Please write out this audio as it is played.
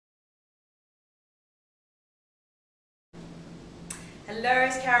Hello,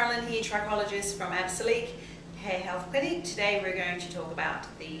 it's Carolyn here, trichologist from Absolique Hair Health Clinic. Today we're going to talk about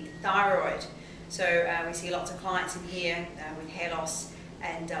the thyroid. So we see lots of clients in here with hair loss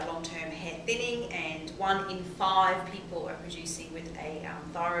and long-term hair thinning, and 1 in 5 people are producing with a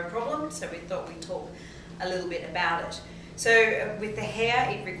thyroid problem. So we thought we'd talk a little bit about it. So with the hair,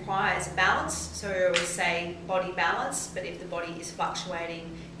 it requires balance. So we always say body balance, but if the body is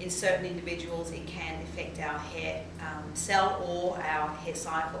fluctuating in certain individuals, it can affect our hair cell or our hair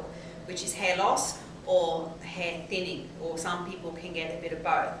cycle, which is hair loss or hair thinning, or some people can get a bit of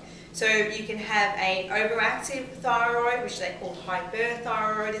both. So you can have an overactive thyroid, which they call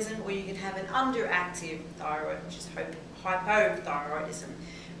hyperthyroidism, or you can have an underactive thyroid, which is hypothyroidism.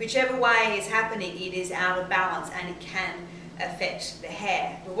 Whichever way is happening, it is out of balance and it can affect the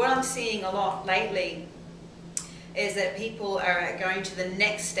hair. But what I'm seeing a lot lately is that people are going to the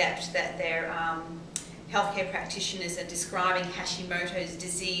next step, that their healthcare practitioners are describing Hashimoto's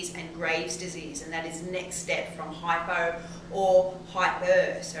disease and Graves' disease, and that is next step from hypo or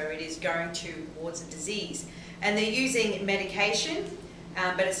hyper, so it is going towards a disease. And they're using medication,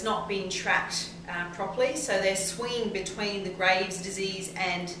 but it's not being tracked properly, so they're swinging between the Graves' disease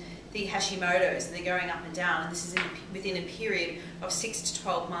and the Hashimoto's, and they're going up and down, and this is within a period of 6 to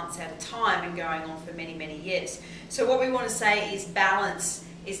 12 months at a time and going on for many, many years. So what we want to say is balance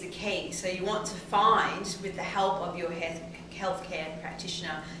is the key. So you want to find, with the help of your healthcare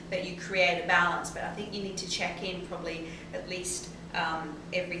practitioner, that you create a balance, but I think you need to check in probably at least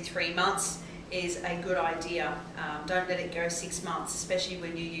every 3 months is a good idea. Don't let it go 6 months, especially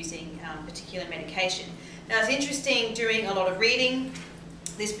when you're using particular medication. Now, it's interesting doing a lot of reading.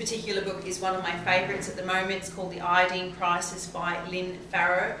 This particular book is one of my favorites at the moment. It's called The Iodine Crisis by Lynn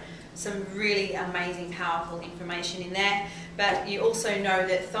Farrow. Some really amazing, powerful information in there. But you also know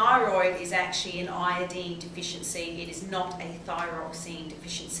that thyroid is actually an iodine deficiency. It is not a thyroxine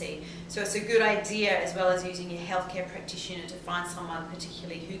deficiency. So it's a good idea, as well as using your healthcare practitioner, to find someone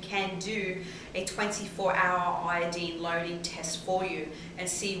particularly who can do a 24-hour iodine loading test for you and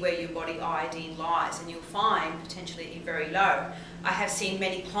see where your body iodine lies, and you'll find potentially very low. I have seen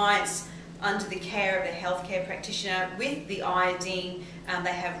many clients under the care of a healthcare practitioner with the iodine.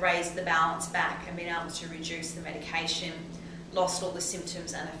 They have raised the balance back and been able to reduce the medication, lost all the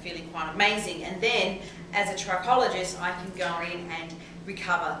symptoms, and are feeling quite amazing. And then, as a trichologist, I can go in and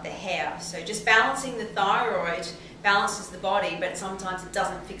recover the hair. So just balancing the thyroid balances the body, but sometimes it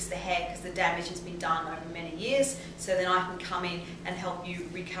doesn't fix the hair because the damage has been done over many years. So then I can come in and help you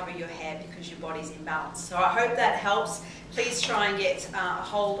recover your hair because your body's in balance. So I hope that helps. Please try and get a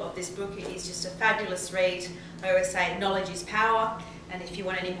hold of this book. It is just a fabulous read. I always say knowledge is power. And if you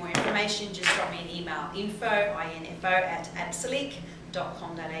want any more information, just drop me an email,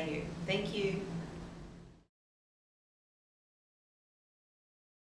 info@absolique.com.au. Thank you.